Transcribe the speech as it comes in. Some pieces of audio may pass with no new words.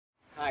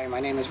Hi, my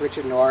name is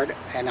Richard Nord,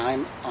 and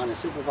I'm on the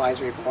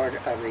supervisory board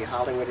of the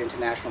Hollywood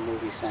International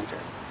Movie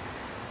Center.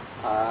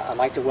 I'd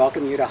like to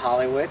welcome you to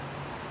Hollywood.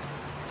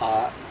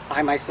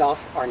 I myself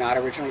are not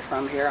originally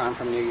from here. I'm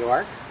from New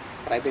York,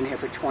 but I've been here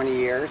for 20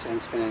 years, and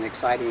it's been an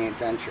exciting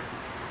adventure.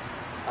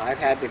 I've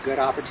had the good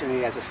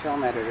opportunity as a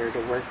film editor to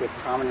work with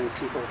prominent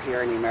people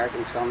here in the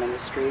American film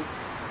industry,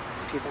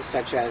 people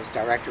such as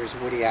directors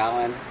Woody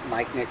Allen,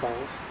 Mike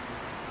Nichols,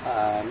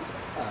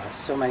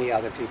 so many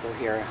other people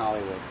here in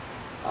Hollywood.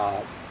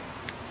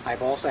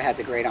 I've also had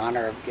the great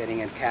honor of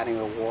getting an Academy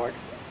Award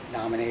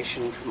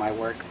nomination for my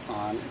work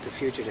on The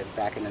Fugitive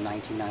back in the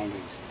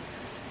 1990s.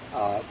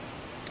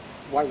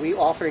 What we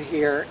offer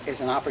here is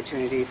an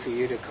opportunity for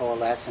you to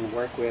coalesce and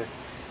work with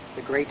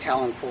the great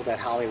talent pool that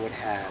Hollywood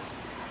has.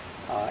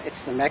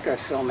 It's the mecca of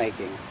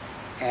filmmaking,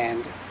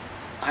 and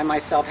I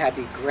myself had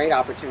the great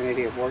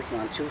opportunity of working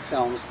on 2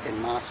 films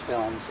in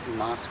Films in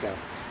Moscow.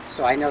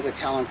 So I know the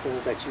talent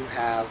pool that you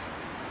have,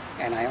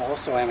 and I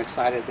also am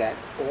excited that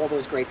all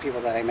those great people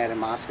that I met in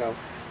Moscow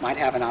might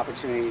have an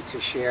opportunity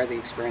to share the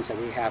experience that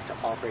we have to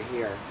offer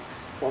here.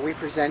 What we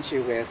present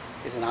you with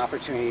is an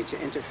opportunity to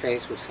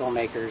interface with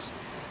filmmakers,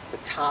 the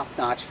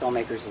top-notch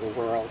filmmakers of the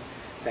world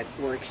that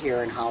work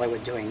here in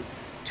Hollywood doing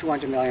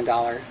 $200 million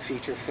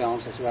feature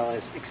films as well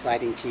as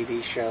exciting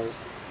TV shows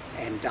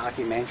and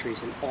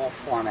documentaries in all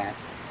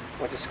formats.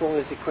 What the school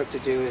is equipped to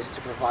do is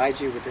to provide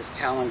you with this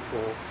talent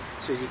pool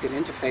so you can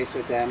interface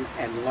with them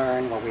and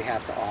learn what we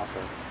have to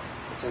offer.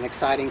 It's an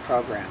exciting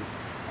program,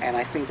 and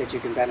I think that you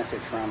can benefit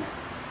from it.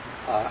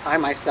 I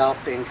myself,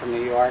 being from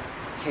New York,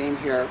 came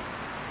here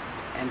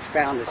and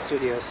found the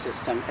studio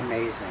system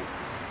amazing.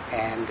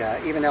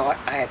 And even though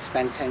I had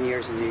spent 10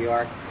 years in New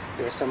York,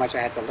 there was so much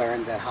I had to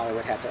learn that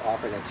Hollywood had to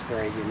offer that's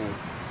very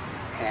unique.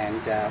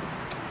 And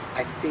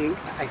I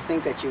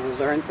think that you will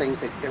learn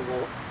things that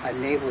will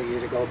enable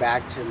you to go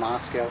back to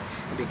Moscow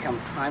and become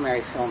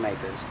primary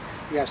filmmakers.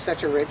 You have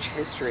such a rich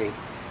history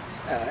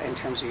in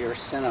terms of your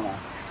cinema,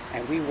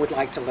 and we would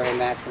like to learn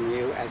that from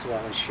you as well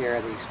as share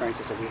the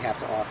experiences that we have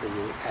to offer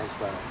you as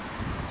well.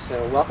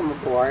 So welcome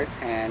aboard,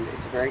 and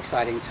it's a very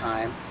exciting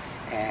time,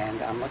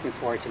 and I'm looking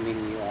forward to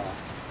meeting you all.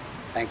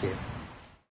 Thank you.